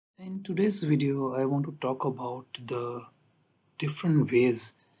In today's video, I want to talk about the different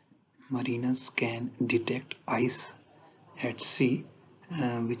ways mariners can detect ice at sea,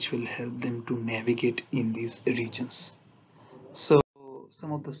 which will help them to navigate in these regions. So,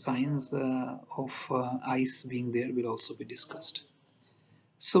 some of the signs of ice being there will also be discussed.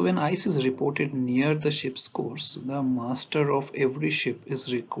 So, when ice is reported near the ship's course, the master of every ship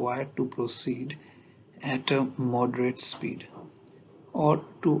is required to proceed at a moderate speed, or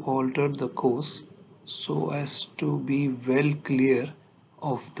to alter the course so as to be well clear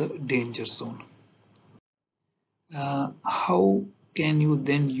of the danger zone. How can you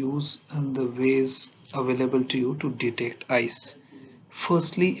then use the ways available to you to detect ice?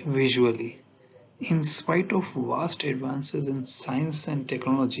 Firstly, visually. In spite of vast advances in science and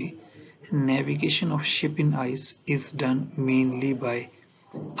technology, navigation of ship in ice is done mainly by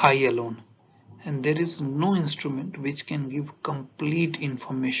eye alone, and there is no instrument which can give complete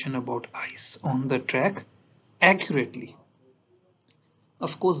information about ice on the track accurately.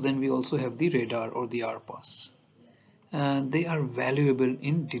 Of course, then we also have the radar or the RPAS. They are valuable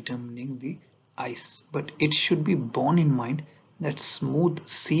in determining the ice, but it should be borne in mind that smooth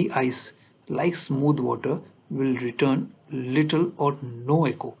sea ice, like smooth water, will return little or no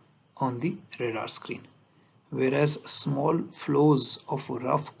echo on the radar screen, whereas small floes of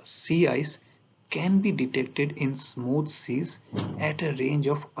rough sea ice can be detected in smooth seas at a range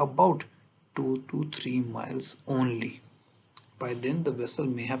of about 2 to 3 miles only. By then the vessel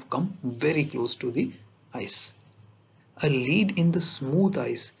may have come very close to the ice. A lead in the smooth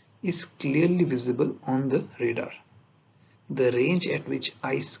ice is clearly visible on the radar. The range at which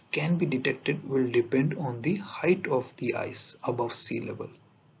ice can be detected will depend on the height of the ice above sea level,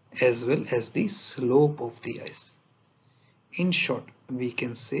 as well as the slope of the ice. In short, we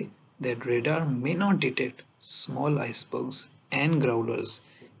can say that radar may not detect small icebergs and growlers,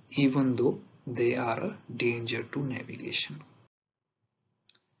 even though they are a danger to navigation.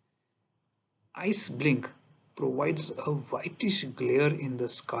 Ice blink provides a whitish glare in the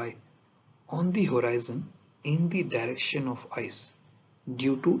sky on the horizon in the direction of ice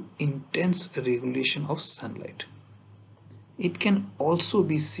due to intense regulation of sunlight. It can also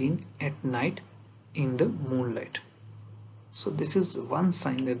be seen at night in the moonlight. So this is one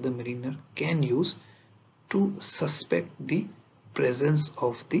sign that the mariner can use to suspect the presence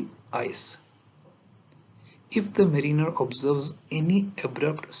of the ice. If the mariner observes any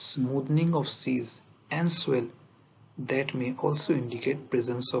abrupt smoothing of seas and swell, that may also indicate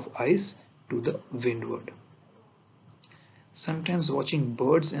presence of ice to the windward. Sometimes watching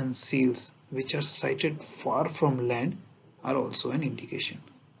birds and seals which are sighted far from land are also an indication.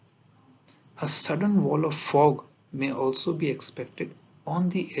 A sudden wall of fog may also be expected on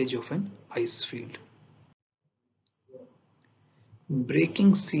the edge of an ice field.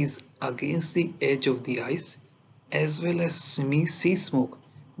 Breaking seas against the edge of the ice, as well as sea smoke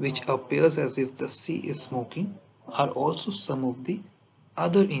which appears as if the sea is smoking, are also some of the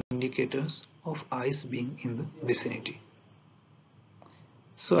other indicators of ice being in the vicinity.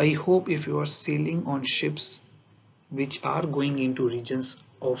 So I hope if you are sailing on ships which are going into regions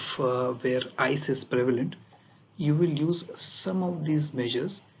of where ice is prevalent, you will use some of these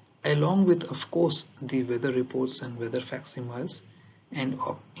measures along with, of course, the weather reports and weather facsimiles and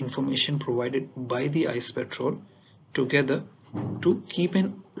information provided by the ice patrol together to keep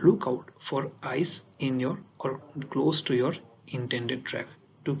an lookout for ice in your or close to your intended track,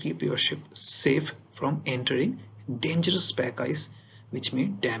 to keep your ship safe from entering dangerous pack ice which may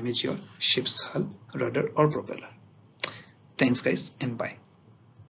damage your ship's hull, rudder or propeller. Thanks guys, and bye.